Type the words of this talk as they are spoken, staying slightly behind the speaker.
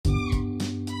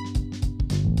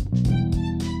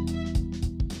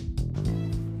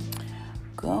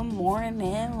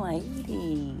morning,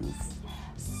 ladies.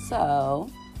 So,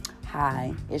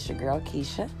 hi, it's your girl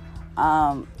Keisha.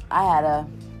 I had a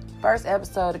first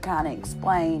episode to kind of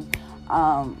explain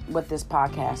what this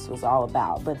podcast was all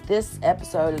about, but this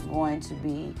episode is going to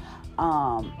be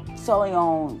solely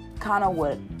on kind of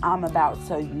what I'm about,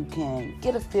 so you can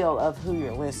get a feel of who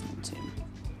you're listening to.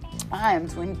 I am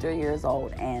 23 years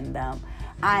old, and I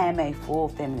am a full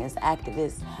feminist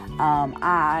activist.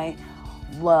 I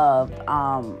love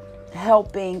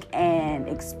helping and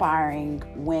inspiring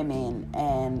women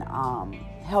and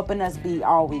helping us be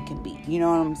all we can be. You know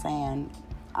what I'm saying?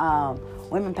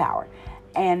 Women power.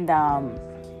 And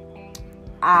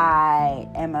I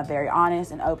am a very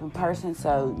honest and open person.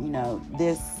 So,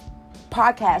 this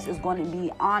podcast is going to be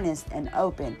honest and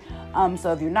open.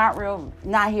 So if you're not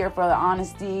here for the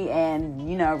honesty and,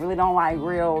 really don't like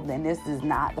real, then this is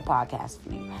not the podcast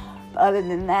for you. Other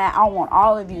than that, I want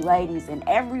all of you ladies and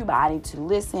everybody to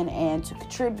listen and to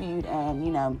contribute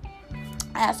and,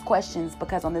 ask questions,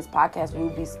 because on this podcast we will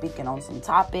be speaking on some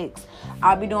topics.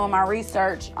 I'll be doing my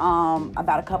research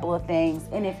about a couple of things,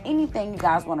 and if anything you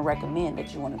guys want to recommend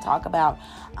that you want to talk about,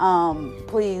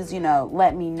 please,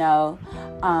 let me know.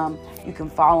 You can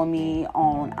follow me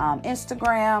on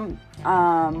Instagram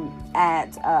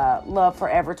at Love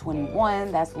Forever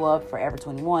 21. That's Love Forever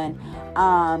 21.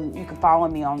 You can follow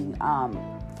me on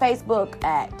Facebook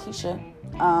at Keisha.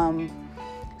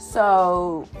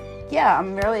 So yeah,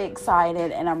 I'm really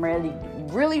excited, and I'm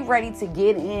really ready to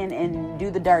get in and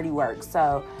do the dirty work.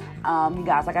 So, you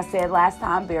guys, like I said last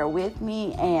time, bear with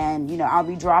me, and, I'll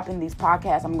be dropping these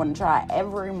podcasts. I'm going to try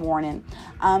every morning,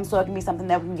 so it can be something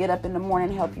that we can get up in the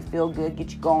morning, help you feel good,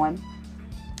 get you going.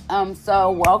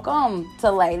 So welcome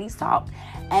to Ladies Talk,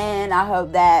 and I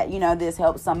hope that, this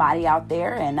helps somebody out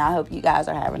there, and I hope you guys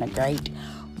are having a great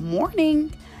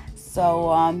morning. So,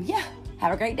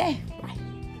 have a great day.